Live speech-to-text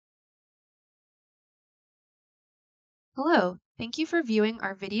Hello, thank you for viewing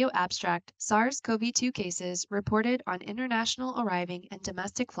our video abstract, SARS-CoV-2 cases reported on international arriving and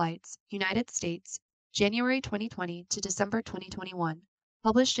domestic flights, United States, January 2020 to December 2021,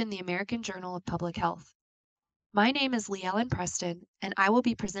 published in the American Journal of Public Health. My name is Leellen Preston, and I will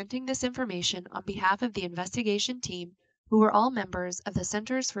be presenting this information on behalf of the investigation team, who are all members of the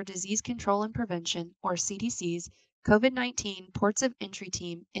Centers for Disease Control and Prevention, or CDC's, COVID-19 Ports of Entry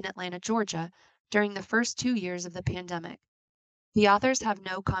team in Atlanta, Georgia, during the first 2 years of the pandemic. The authors have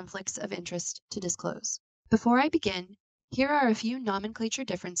no conflicts of interest to disclose. Before I begin, here are a few nomenclature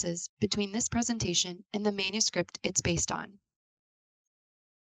differences between this presentation and the manuscript it's based on.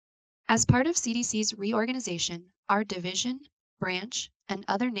 As part of CDC's reorganization, our division, branch, and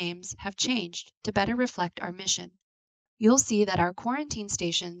other names have changed to better reflect our mission. You'll see that our quarantine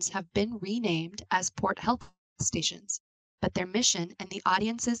stations have been renamed as Port Health Stations, but their mission and the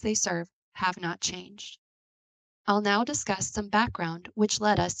audiences they serve have not changed. I'll now discuss some background which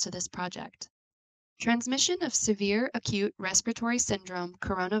led us to this project. Transmission of severe acute respiratory syndrome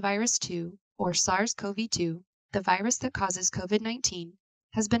coronavirus 2, or SARS-CoV-2, the virus that causes COVID-19,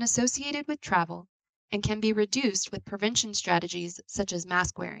 has been associated with travel and can be reduced with prevention strategies such as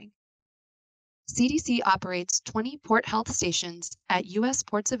mask wearing. CDC operates 20 port health stations at U.S.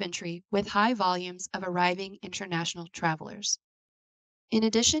 ports of entry with high volumes of arriving international travelers. In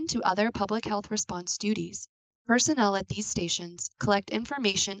addition to other public health response duties, personnel at these stations collect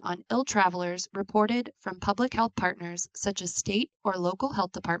information on ill travelers reported from public health partners such as state or local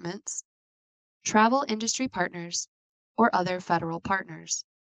health departments, travel industry partners, or other federal partners.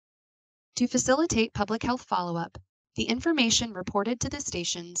 To facilitate public health follow-up, the information reported to the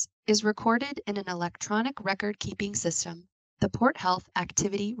stations is recorded in an electronic record-keeping system, the Port Health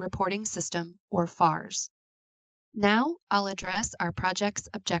Activity Reporting System, or FARS. Now I'll address our project's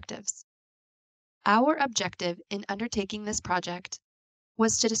objectives. Our objective in undertaking this project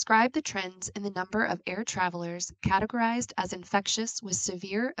was to describe the trends in the number of air travelers categorized as infectious with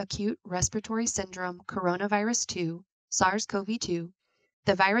severe acute respiratory syndrome coronavirus 2, SARS-CoV-2,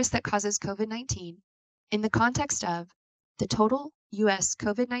 the virus that causes COVID-19, in the context of the total U.S.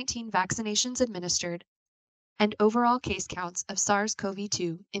 COVID-19 vaccinations administered and overall case counts of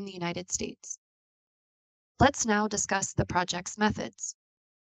SARS-CoV-2 in the United States. Let's now discuss the project's methods.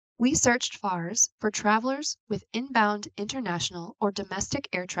 We searched FARS for travelers with inbound international or domestic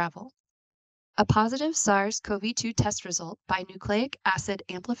air travel, a positive SARS-CoV-2 test result by nucleic acid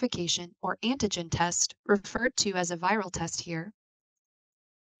amplification or antigen test, referred to as a viral test here,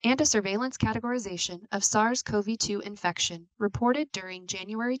 and a surveillance categorization of SARS-CoV-2 infection reported during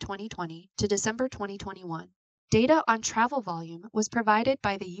January 2020 to December 2021. Data on travel volume was provided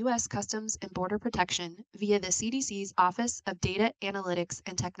by the U.S. Customs and Border Protection via the CDC's Office of Data Analytics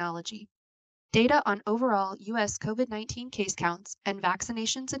and Technology. Data on overall U.S. COVID-19 case counts and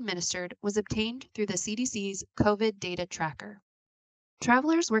vaccinations administered was obtained through the CDC's COVID Data Tracker.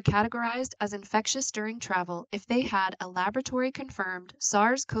 Travelers were categorized as infectious during travel if they had a laboratory-confirmed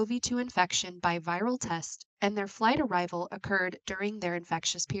SARS-CoV-2 infection by viral test and their flight arrival occurred during their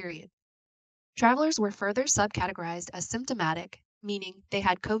infectious period. Travelers were further subcategorized as symptomatic, meaning they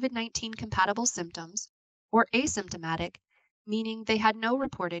had COVID-19 compatible symptoms, or asymptomatic, meaning they had no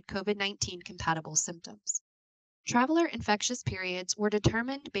reported COVID-19 compatible symptoms. Traveler infectious periods were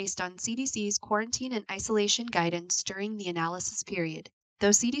determined based on CDC's quarantine and isolation guidance during the analysis period,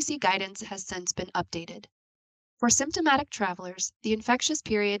 though CDC guidance has since been updated. For symptomatic travelers, the infectious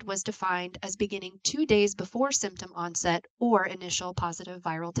period was defined as beginning 2 days before symptom onset or initial positive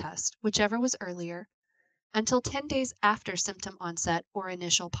viral test, whichever was earlier, until 10 days after symptom onset or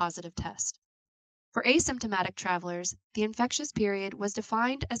initial positive test. For asymptomatic travelers, the infectious period was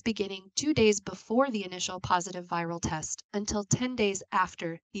defined as beginning 2 days before the initial positive viral test until 10 days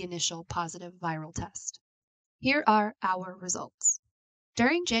after the initial positive viral test. Here are our results.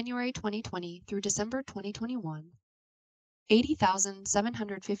 During January 2020 through December 2021,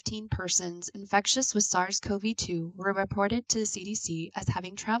 80,715 persons infectious with SARS-CoV-2 were reported to the CDC as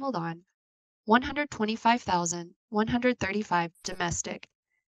having traveled on 125,135 domestic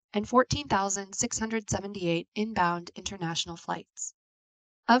and 14,678 inbound international flights.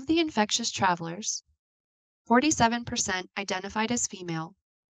 Of the infectious travelers, 47% identified as female,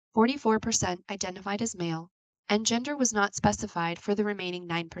 44% identified as male, and gender was not specified for the remaining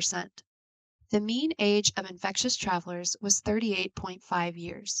 9%. The mean age of infectious travelers was 38.5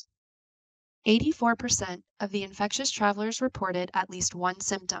 years. 84% of the infectious travelers reported at least one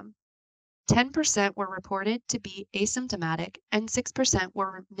symptom. 10% were reported to be asymptomatic, and 6%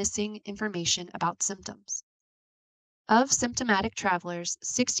 were missing information about symptoms. Of symptomatic travelers,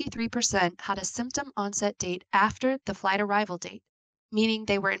 63% had a symptom onset date after the flight arrival date, meaning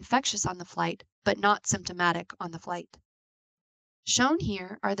they were infectious on the flight, but not symptomatic on the flight. Shown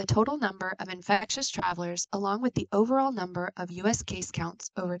here are the total number of infectious travelers along with the overall number of U.S. case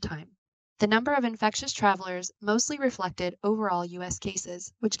counts over time. The number of infectious travelers mostly reflected overall U.S.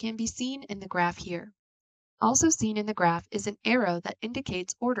 cases, which can be seen in the graph here. Also seen in the graph is an arrow that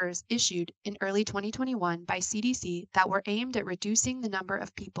indicates orders issued in early 2021 by CDC that were aimed at reducing the number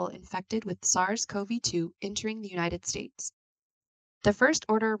of people infected with SARS-CoV-2 entering the United States. The first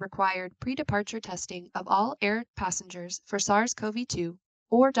order required pre-departure testing of all air passengers for SARS-CoV-2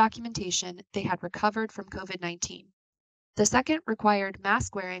 or documentation they had recovered from COVID-19. The second required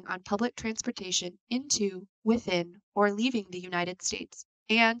mask wearing on public transportation into, within, or leaving the United States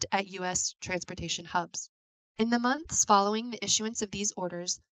and at U.S. transportation hubs. In the months following the issuance of these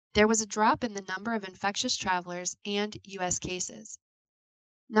orders, there was a drop in the number of infectious travelers and U.S. cases.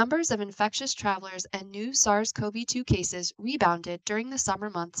 Numbers of infectious travelers and new SARS-CoV-2 cases rebounded during the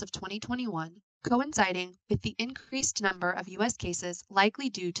summer months of 2021, coinciding with the increased number of U.S. cases likely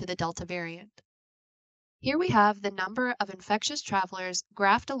due to the Delta variant. Here we have the number of infectious travelers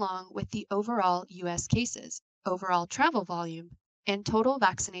graphed along with the overall U.S. cases, overall travel volume, and total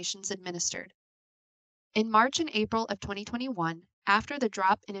vaccinations administered. In March and April of 2021, after the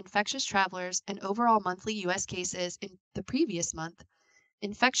drop in infectious travelers and overall monthly U.S. cases in the previous month,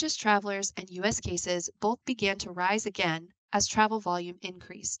 infectious travelers and U.S. cases both began to rise again as travel volume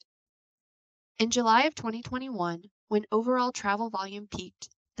increased. In July of 2021, when overall travel volume peaked,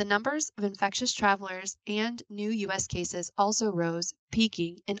 the numbers of infectious travelers and new U.S. cases also rose,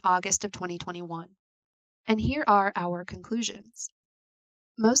 peaking in August of 2021. And here are our conclusions.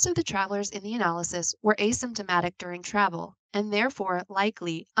 Most of the travelers in the analysis were asymptomatic during travel and therefore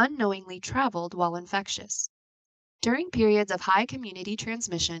likely unknowingly traveled while infectious. During periods of high community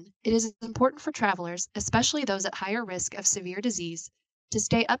transmission, it is important for travelers, especially those at higher risk of severe disease, to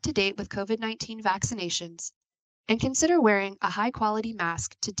stay up to date with COVID-19 vaccinations and consider wearing a high-quality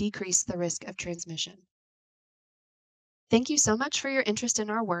mask to decrease the risk of transmission. Thank you so much for your interest in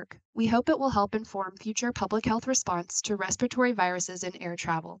our work. We hope it will help inform future public health response to respiratory viruses in air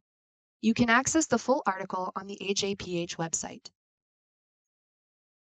travel. You can access the full article on the AJPH website.